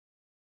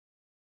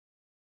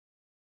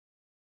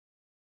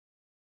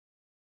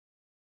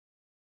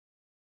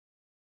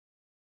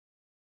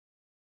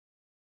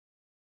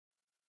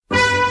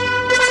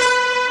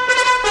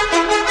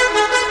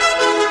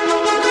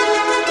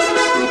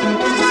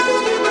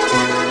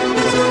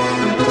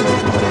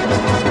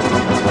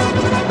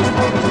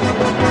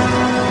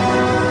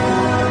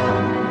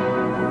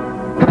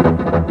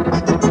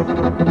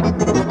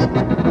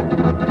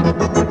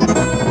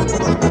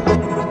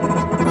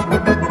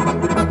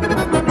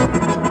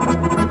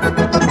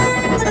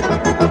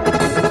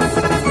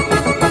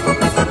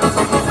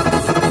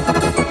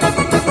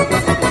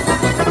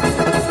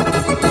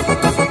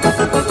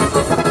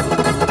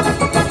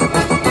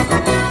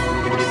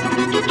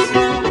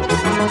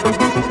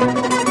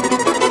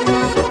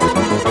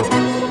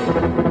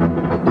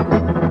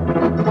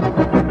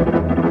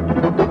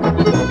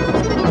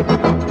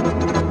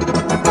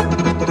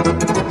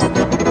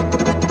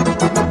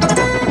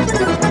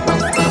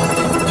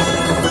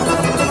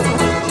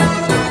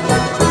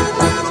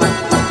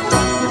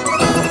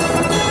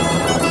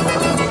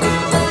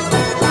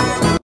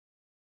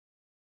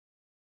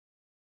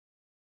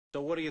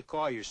So what do you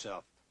call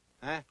yourself?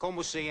 Huh?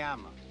 ¿Cómo se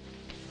llama?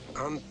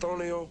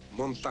 Antonio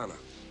Montana.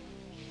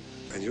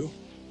 And you?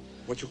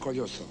 What you call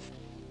yourself?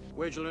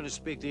 Where'd you learn to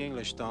speak the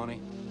English,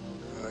 Tony?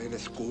 In a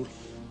school.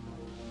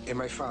 And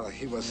my father,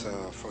 he was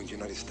from the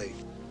United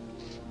States.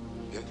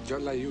 Yeah,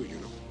 just like you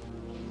know.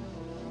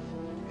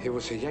 He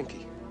was a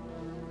Yankee.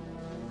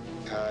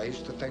 He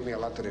used to take me a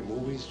lot to the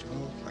movies, you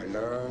know. I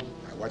learned.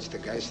 I watched the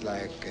guys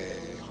like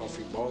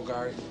Humphrey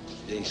Bogart,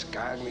 James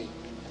Cagney.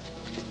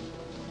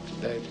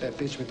 They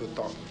teach me to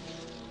talk.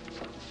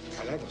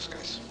 I like those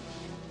guys.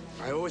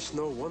 I always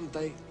know one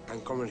day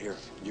I'm coming here,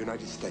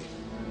 United States.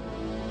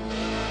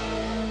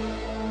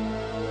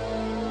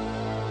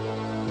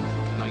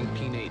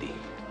 1980,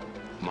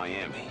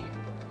 Miami.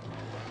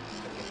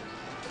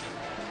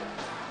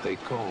 They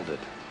called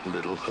it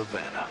Little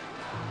Havana,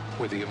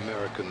 where the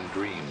American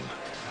dream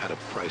had a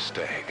price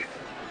tag,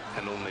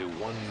 and only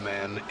one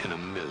man in a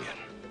million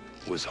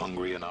was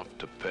hungry enough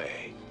to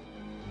pay.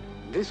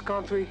 This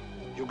country,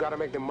 you gotta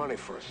make the money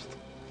first.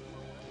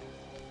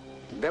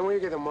 Then when you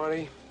get the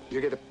money,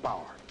 you get the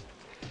power.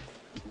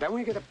 Then when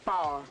you get the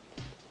power,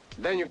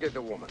 then you get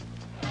the woman.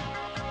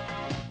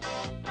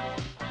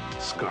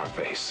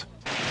 Scarface.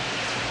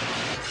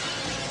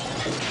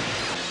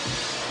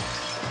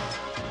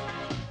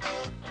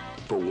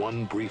 For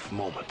one brief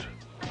moment,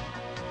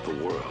 the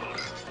world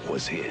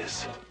was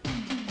his.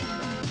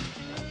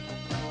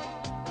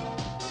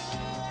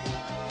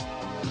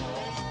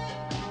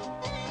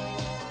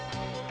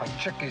 A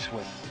chick he's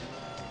with.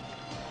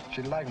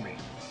 She liked me.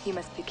 You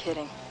must be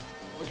kidding.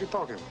 What you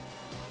talking about?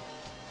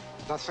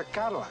 That's a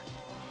Cadillac.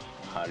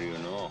 How do you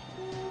know?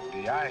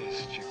 The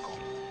eyes, Chico.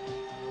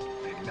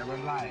 They never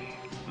lie.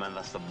 Man,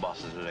 that's the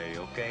boss's lady,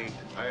 okay?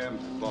 I am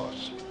the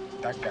boss.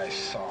 That guy's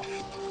soft.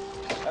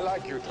 I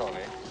like you,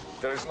 Tony.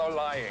 There is no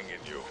lying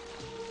in you.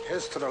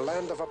 Here's to the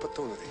land of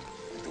opportunity.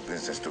 We do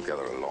business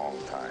together a long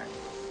time.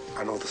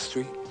 I know the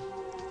street,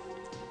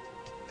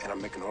 and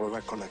I'm making all the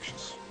right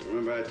connections.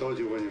 Remember I told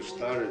you when you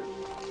started,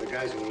 the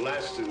guys who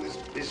last in this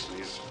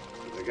business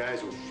are the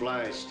guys who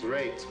fly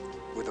straight.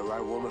 With the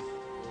right woman,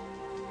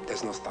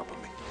 there's no stopping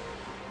me.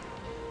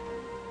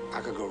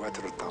 I could go right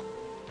to the top.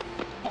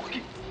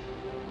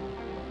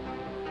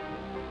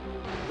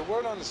 The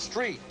word on the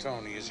street,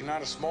 Tony, is you're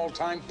not a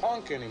small-time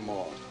punk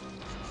anymore.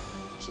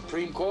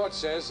 Supreme Court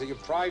says that your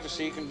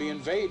privacy can be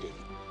invaded.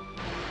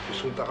 You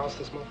sweep the house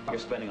this month? You're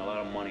spending a lot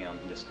of money on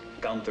this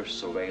counter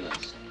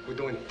surveillance. We're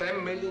doing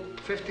 10 million,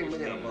 15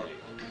 million a month.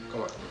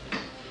 Come on.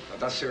 Now,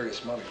 that's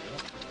serious money,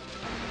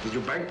 you know?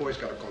 Your bank boys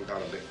gotta come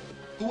down a bit.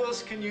 Who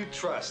else can you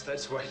trust?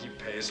 That's why you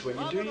pay us what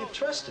you do. You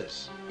trust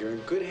us. You're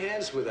in good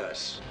hands with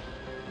us.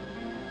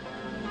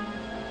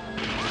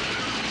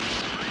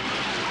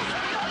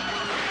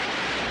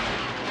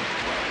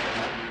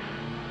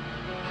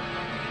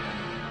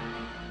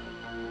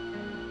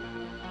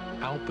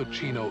 Al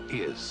Pacino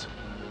is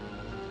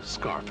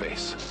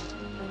Scarface.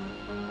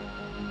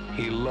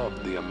 He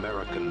loved the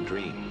American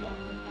dream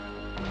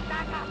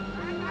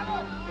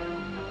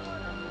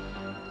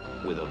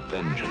with a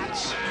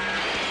vengeance.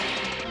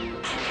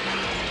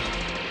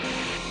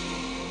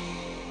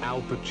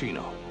 Al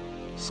Pacino,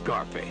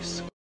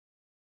 Scarface.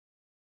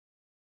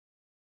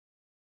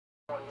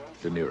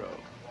 De Niro.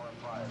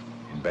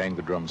 In Bang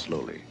the Drum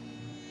Slowly,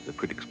 the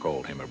critics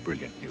called him a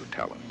brilliant new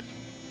talent.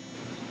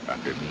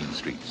 After Mean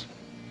Streets,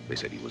 they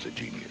said he was a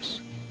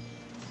genius.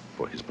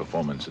 For his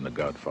performance in The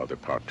Godfather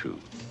Part 2,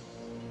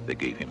 they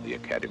gave him the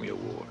Academy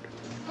Award.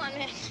 Come on,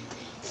 man.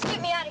 Just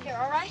get me out of here,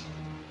 all right?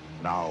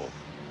 Now,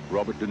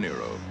 Robert De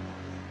Niro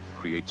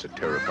creates a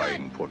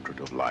terrifying portrait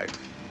of life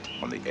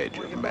on the edge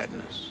of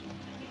madness.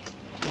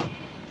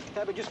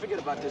 Yeah, but just forget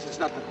about this. It's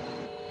nothing.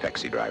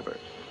 Taxi Driver,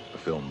 a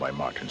film by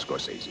Martin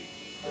Scorsese.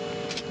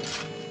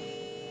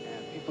 Yeah,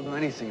 people do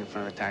anything in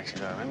front of a taxi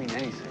driver. I mean,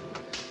 anything.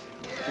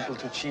 People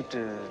too cheap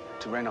to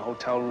rent a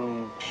hotel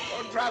room.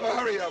 Oh, driver,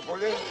 hurry up, will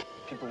you?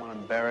 People want to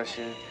embarrass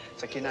you.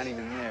 It's like you're not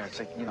even there. It's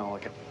like, you know,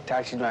 like a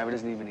taxi driver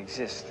doesn't even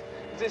exist.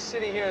 This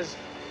city here is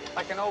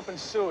like an open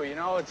sewer, you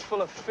know? It's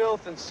full of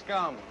filth and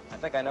scum. I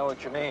think I know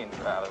what you mean,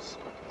 Travis.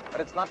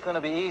 But it's not going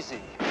to be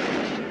easy. How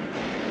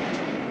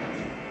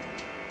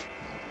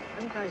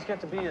do you guys get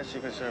to be a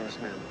Secret Service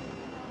man?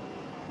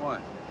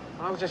 What?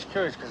 I was just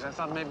curious, because I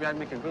thought maybe I'd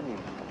make a good one.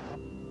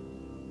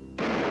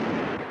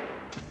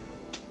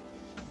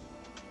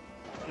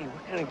 Hey,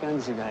 what kind of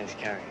guns do you guys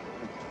carry?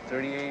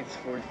 38s,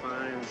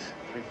 45s,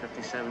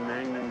 357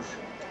 Magnums,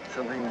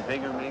 something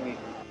bigger, maybe?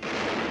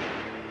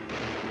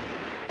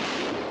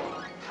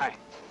 Hi.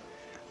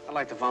 I'd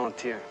like to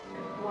volunteer.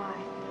 Why?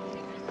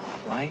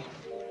 Why?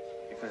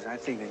 Because I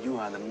think that you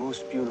are the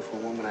most beautiful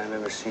woman I've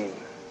ever seen.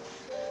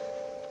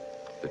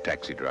 The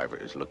taxi driver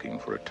is looking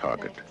for a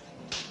target.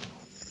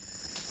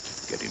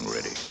 Getting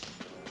ready.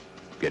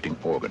 Getting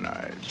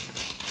organized.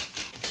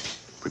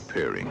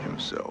 Preparing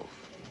himself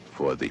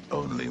for the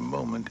only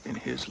moment in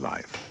his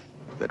life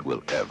that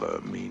will ever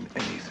mean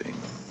anything.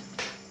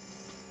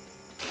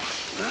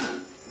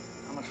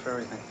 How much for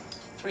everything?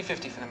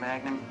 $350 for the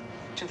Magnum,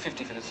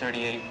 $250 for the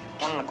 38,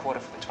 $1 1/4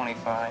 for the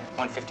 25,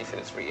 $150 for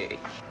the 380.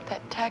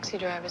 That taxi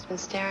driver's been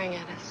staring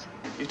at us.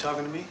 You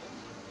talking to me?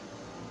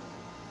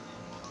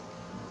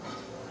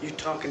 You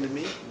talking to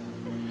me?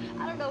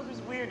 I don't know who's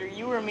weirder,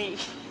 you or me.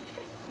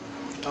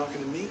 You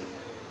talking to me?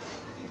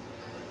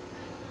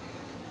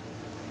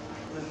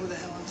 Then who the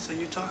hell else are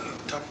you talking?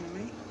 Talking to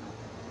me?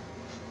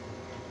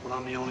 Well,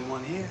 I'm the only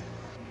one here.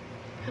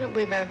 I don't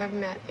believe I've ever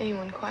met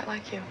anyone quite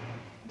like you.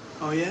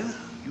 Oh, yeah?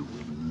 You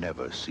will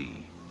never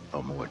see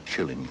a more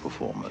chilling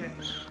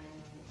performance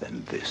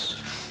than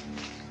this.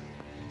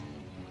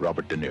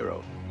 Robert De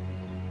Niro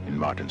in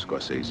Martin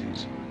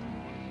Scorsese's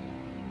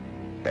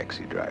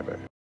Taxi Driver.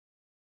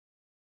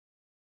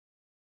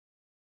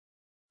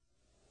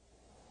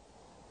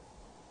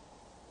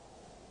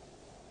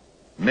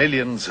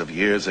 Millions of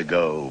years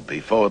ago,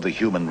 before the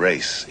human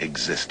race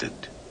existed,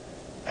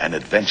 an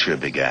adventure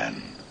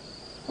began.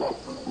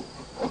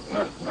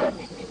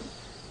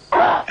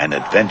 An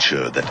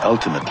adventure that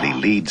ultimately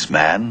leads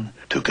man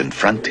to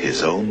confront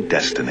his own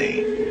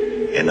destiny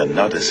in an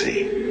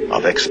odyssey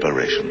of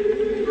exploration.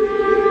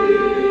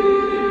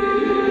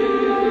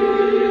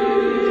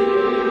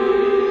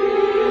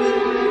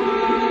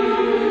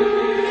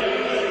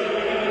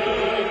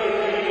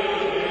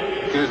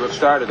 Here's what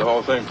started the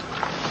whole thing.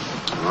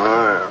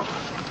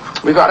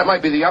 We thought it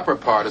might be the upper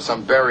part of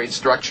some buried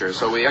structure,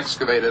 so we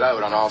excavated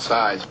out on all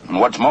sides. And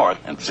what's more,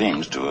 it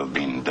seems to have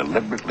been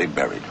deliberately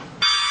buried.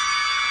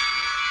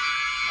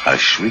 A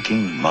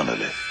shrieking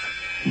monolith,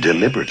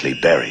 deliberately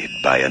buried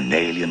by an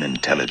alien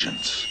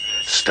intelligence,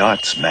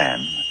 starts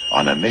man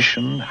on a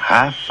mission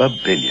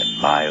 500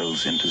 million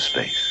miles into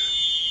space.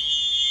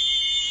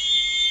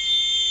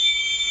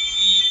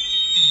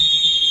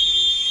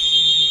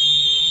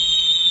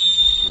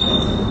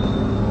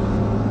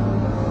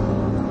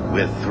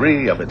 With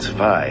 3 of its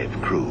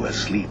 5 crew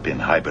asleep in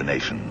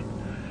hibernation,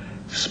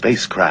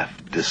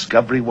 spacecraft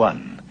Discovery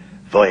 1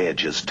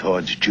 voyages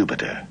towards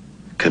Jupiter.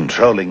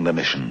 Controlling the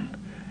mission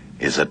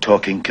is a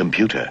talking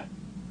computer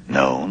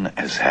known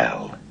as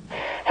HAL.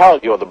 Hal,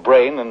 you're the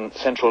brain and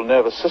central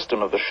nervous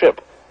system of the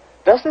ship.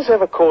 Does this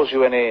ever cause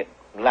you any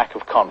lack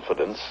of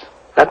confidence?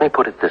 Let me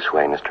put it this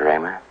way, Mr.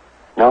 Raymer.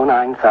 No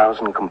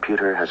 9000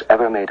 computer has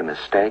ever made a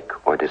mistake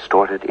or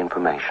distorted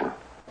information.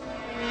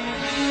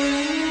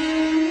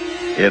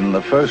 In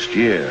the first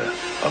year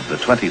of the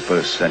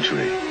 21st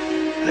century,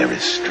 there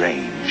is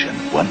strange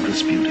and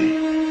wondrous beauty,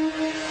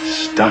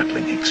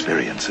 startling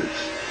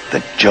experiences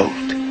that jolt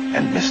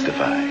and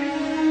mystify,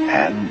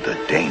 and the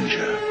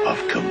danger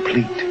of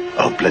complete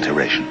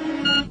obliteration.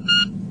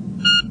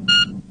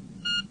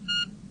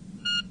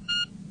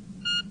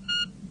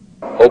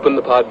 Open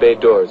the pod bay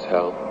doors,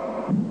 Hal.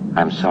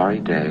 I'm sorry,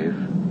 Dave.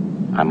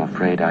 I'm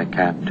afraid I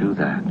can't do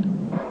that.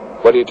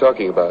 What are you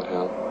talking about,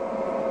 Hal?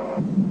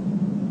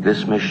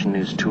 This mission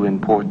is too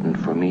important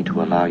for me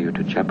to allow you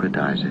to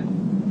jeopardize it.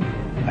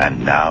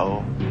 And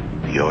now,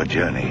 your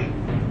journey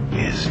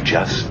is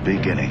just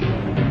beginning.